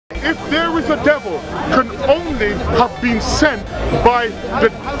if there is a devil, can only have been sent by the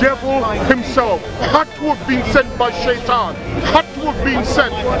devil himself. Had to have been sent by Shaitan. Had to have been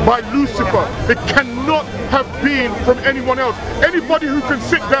sent by Lucifer. It cannot have been from anyone else. Anybody who can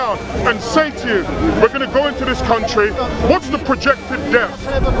sit down and say to you, we're going to go into this country, what's the projected death?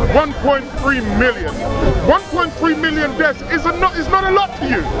 1.3 million. 1.3 million deaths is not a lot to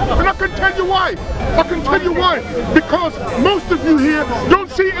you. And I can tell you why. I can tell you why. Because most of you here don't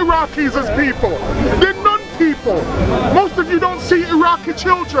see Iraqis as people. They're non-people. Most of you don't see Iraqi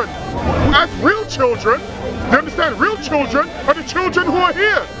children as real children. You understand? Real children are the children who are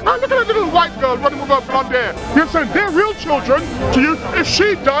here. Oh, look at that little white girl running with her blonde hair. You understand? They're real children to you. If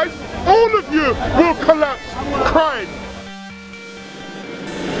she dies, all of you will collapse crying.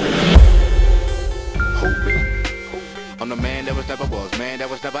 I'm the man that was never was, man that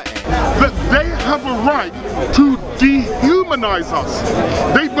was never am. That they have a right to dehumanize us.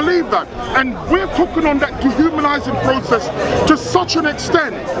 They believe that. And we're talking on that dehumanizing process to such an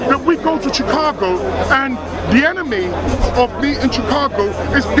extent that we go to Chicago and the enemy of me in Chicago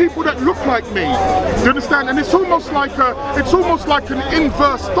is people that look like me. Do you understand? And it's almost like an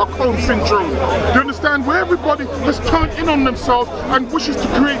inverse Stockholm syndrome. Do you understand? Where everybody has turned in on themselves and wishes to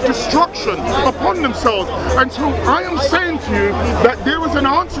create destruction upon themselves. And so I am saying to you that there is an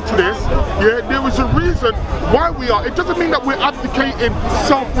answer to this. Yeah, there is a reason why we are. It doesn't mean that we're abdicating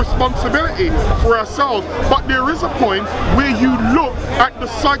self-responsibility for ourselves, but there is a point where you look at the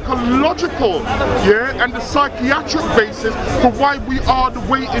psychological, yeah, and the psychiatric basis for why we are the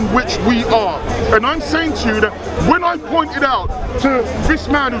way in which we are. And I'm saying to you that when I pointed out to this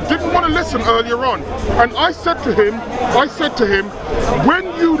man who didn't want to listen earlier on, and I said to him, when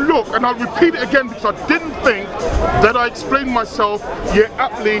you look, and I'll repeat it again because I didn't think that I explained myself yet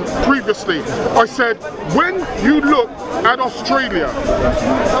aptly previously. I said, when you look at Australia,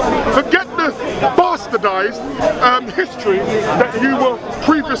 forget the bastardized history that you were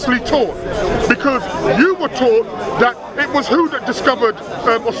previously taught, because you were taught that it was who that discovered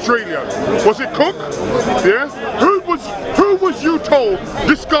Australia. Was it Cook? Yeah? Who was you told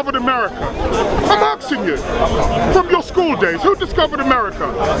discovered America? I'm asking you, from your school days, who discovered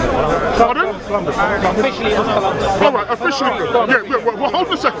America? Pardon? Officially it was Columbus. Alright, officially, yeah, well, hold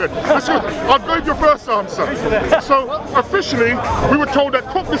on a second. I'll go with your first answer. So, officially, we were told that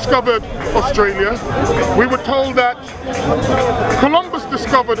Cook discovered Australia. We were told that Columbus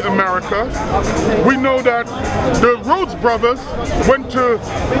discovered America. We know that the Rhodes brothers went to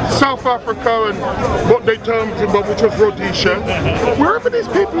South Africa and what they termed, which was Rhodesia. Wherever these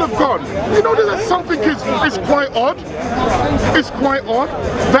people have gone, you know that something is quite odd. It's quite odd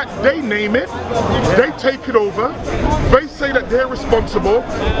that they name it, they take it over, they say that they're responsible.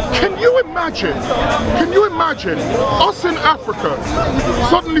 Can you imagine us in Africa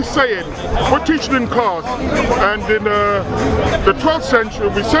suddenly saying, we're teaching in class, and in the 12th century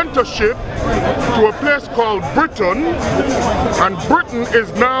we sent a ship to a place called Britain, and Britain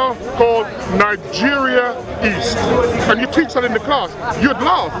is now called Nigeria East, and you teach that in the class, you'd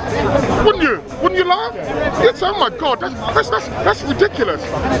laugh, wouldn't you? Wouldn't you laugh? You'd say, oh my God, that's ridiculous.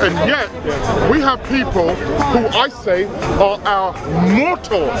 And yet we have people who I say are our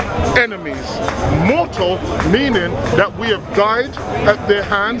mortal enemies. Mortal meaning that we have died at their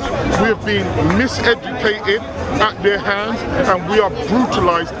hands, we have been miseducated at their hands, and we are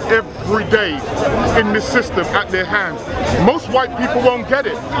brutalized every day in this system at their hands. Most white people won't get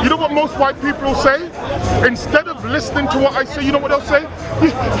it. You know what most white people will say? Instead of listening to what I say, you know what they'll say?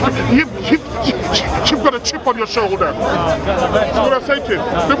 You've got a chip on your shoulder. That's what I say to you.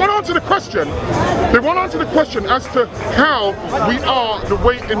 They won't answer the question. They won't answer the question as to how we are the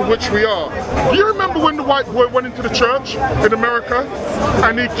way in which we are. Do you remember when the white boy went into the church in America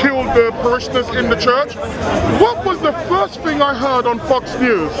and he killed the parishioners in the church? What was the first thing I heard on Fox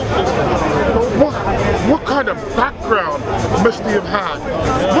News? What kind of background must he have had?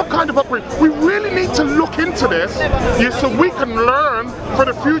 What kind of upbringing? We really need to look into this, so we can learn for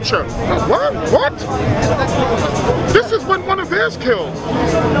the future. What? This is when one of theirs kills.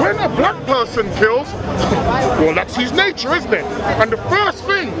 When a black person kills, well, that's his nature, isn't it? And the first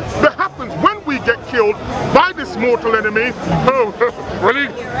thing that happens when we get killed by this mortal enemy, oh, well,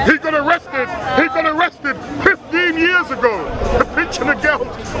 he got arrested. He got arrested 15 years ago. The pinch of the girl's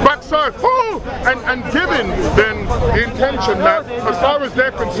backside. Oh, and giving them the intention that, as far as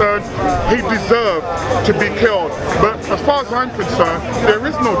they're concerned, he deserved to be killed. But as far as I'm concerned, there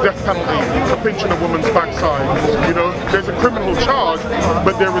is no death penalty for pinching a woman's backside. You know, there's a criminal charge,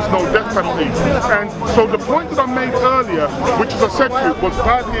 but there is no death penalty. And so the point that I made earlier, which as I said to you, was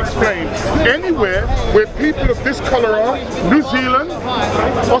badly explained. Anywhere where people of this colour are, New Zealand,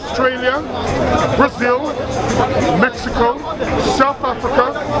 Australia, Brazil, Mexico, South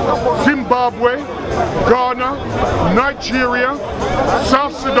Africa, Zimbabwe, Ghana, Nigeria,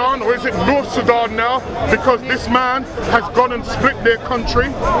 South Sudan, or is it North Sudan now, because this man has gone and split their country,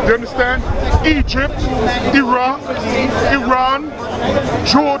 do you understand? Egypt, Iraq, Iran,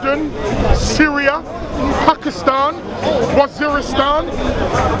 Jordan, Syria, Pakistan, Waziristan,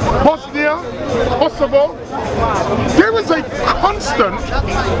 Bosnia, Kosovo. There is a constant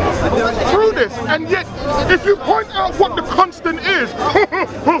through this, and yet if you point out what the constant is,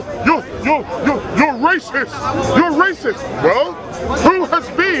 you're racist, you're racist. Well, who has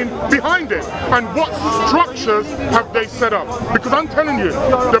been behind it, and what structures have they set up? Because I'm telling you,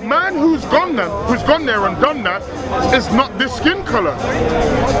 the man who's gone there and done that is not this skin color.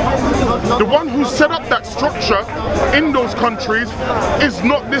 The one who set up that structure in those countries is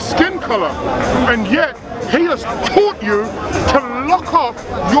not this skin color, and yet he has taught you to lock off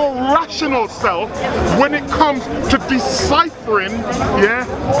your rational self when it comes to deciphering,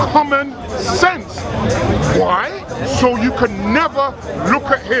 common sense. Why? So you can never look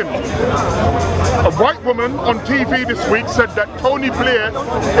at him. A white woman on TV this week said that Tony Blair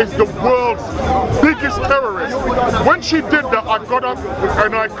is the world's biggest terrorist. When she did that, I got up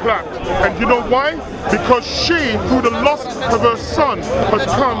and I clapped. And you know why? Because she, through the loss of her son, has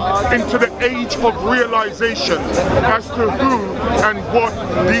come into the age of realization as to who and what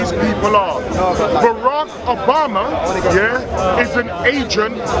these people are. Barack Obama, is an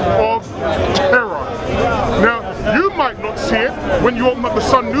agent of terror. Now, you might not see it when you open up the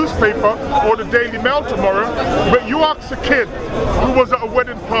Sun newspaper or the Daily Mail tomorrow, but you ask a kid who was at a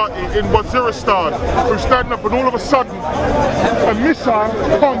wedding party in Waziristan, who's standing up, and all of a sudden a missile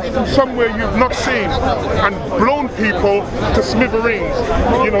comes from somewhere you've not seen and blown people to smithereens.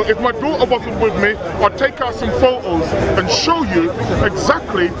 You know, if my daughter wasn't with me, I'd take out some photos and show you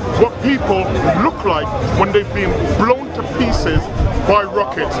exactly what people look like when they've been blown to pieces by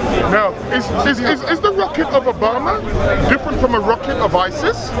rockets. Now, is the rocket of Obama different from a rocket of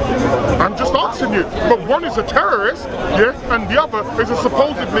ISIS? I'm just asking you. But one is a terrorist, and the other is a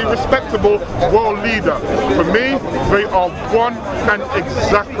supposedly respectable world leader. For me, they are one and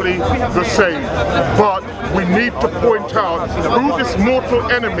exactly the same. But we need to point out who this mortal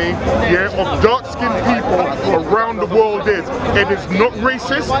enemy, of dark-skinned people around the world is. It is not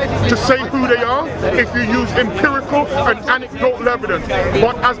racist to say who they are if you use empirical and anecdotal evidence.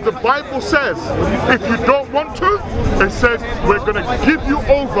 But as the Bible says, if you don't want to, it says we're going to give you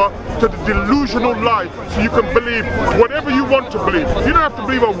over to the delusional lie so you can believe whatever you want to believe. You don't have to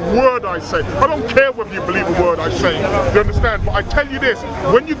believe a word I say. I don't care whether you believe a word I say. You understand? But I tell you this,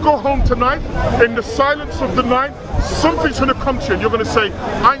 when you go home tonight, in the silence of the night, something's going to come to you and you're going to say,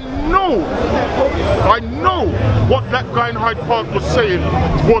 I know what that guy in Hyde Park was saying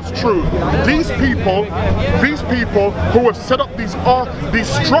was true. These people who have set up these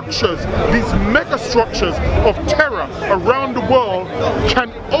structures, these mega structures of terror around the world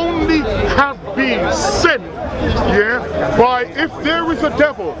can only have been sent by, if there is a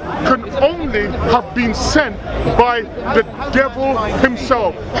devil, can only have been sent by the devil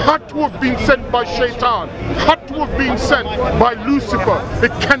himself. Had to have been sent by Shaitan. Had to have been sent by Lucifer.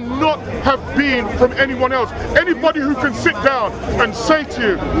 It cannot have been from anyone else. Anybody who can sit down and say to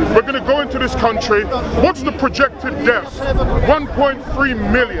you, we're going to go into this country, what's the projected deaths?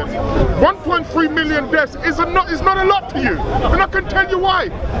 1.3 million. 1.3 million deaths is not a lot to you. And I can tell you why.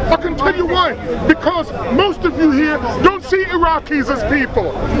 I can tell you why. Because most of you here don't see Iraqis as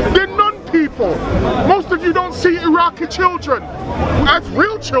people. They're non-people. Most of you don't see Iraqi children as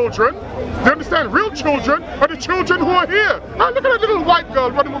real children. You understand? Real children are the children who are here. Now look at that little white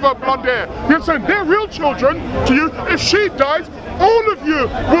girl running with her blonde hair. You understand? They're real children to you. If she dies, all of you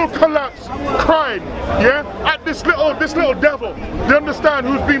will collapse crying, at this little devil. You understand?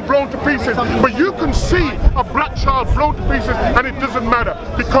 Who's been blown to pieces. But you can see a black child blown to pieces and it doesn't matter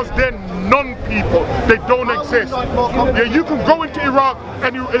because they're non-people. They don't exist. You can go into Iraq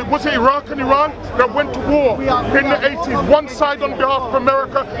and was it Iraq and Iran that went to war in the 80s? One side on behalf of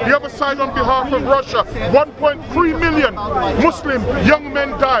America, the other side on behalf of Russia. 1.3 million Muslim young men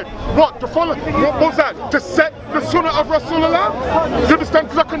died. What? To follow? What was that? To set the sunnah of Rasulullah? You understand?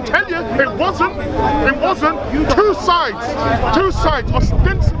 Because I can tell you, It wasn't two sides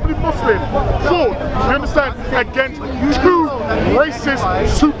ostensibly Muslim fought, you understand, against two racist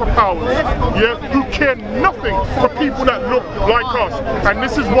superpowers, yeah, who care nothing for people that look like us. And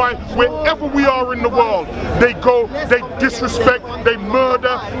this is why wherever we are in the world, they go, they disrespect, they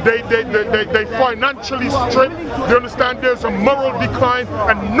murder, they financially strip, you understand, there's a moral decline,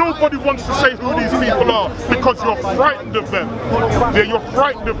 and nobody wants to say who these people are because you're frightened of them. Yeah, you're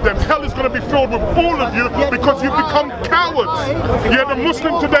frightened of them. Hell is going to be filled with all of you because you become cowards. Yeah, the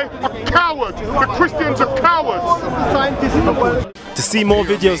Muslims today are cowards. The Christians are cowards. To see more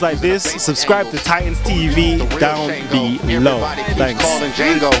videos like this, subscribe to Titans TV down below. Thanks.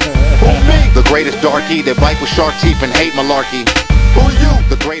 The greatest darky that bite with shark teeth and hate malarkey. Who you?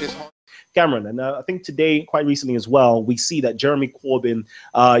 The greatest. Cameron, and I think today, quite recently as well, we see that Jeremy Corbyn,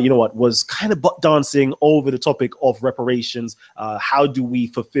 you know what, was kind of butt dancing over the topic of reparations. How do we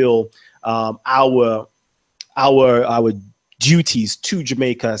fulfill our duties to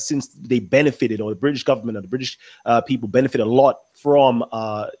Jamaica, since they benefited, or the British government or the British people benefit a lot from,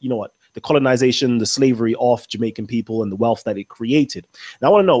 you know what, the colonization, the slavery of Jamaican people and the wealth that it created. Now,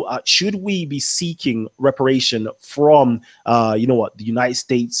 I want to know, should we be seeking reparation from, you know what, the United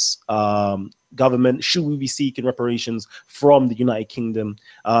States government? Should we be seeking reparations from the United Kingdom?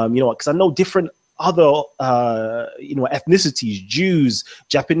 You know what, because I know different other, you know, ethnicities, Jews,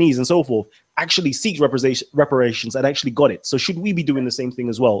 Japanese, and so forth, actually seek reparations and actually got it. So should we be doing the same thing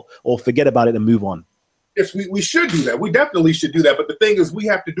as well, or forget about it and move on? Yes, we should do that. We definitely should do that. But the thing is, we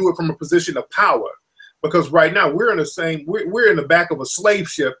have to do it from a position of power, because right now we're in the same, we're in the back of a slave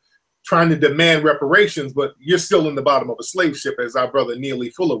ship trying to demand reparations, but you're still in the bottom of a slave ship, as our brother Neely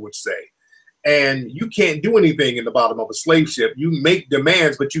Fuller would say. And you can't do anything in the bottom of a slave ship. You make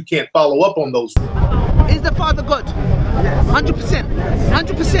demands, but you can't follow up on those. Is the Father God? 100%.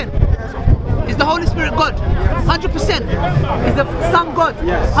 100%. Is the Holy Spirit God? 100%. Is the Son God?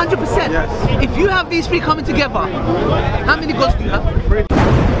 100%. If you have these three coming together, how many gods do you have?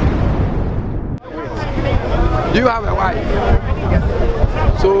 You have a wife.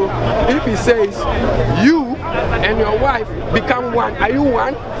 So if he says you and your wife become one, are you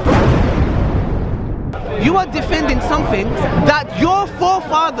one? You are defending something that your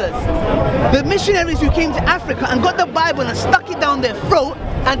forefathers, the missionaries who came to Africa and got the Bible and stuck it down their throat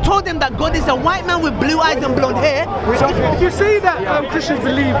and told them that God is a white man with blue eyes and blonde hair. If you say that Christians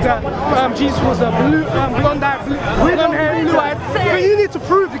believe that Jesus was a blonde hair, blue eyes, but you need to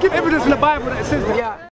prove, to give evidence in the Bible that it says that.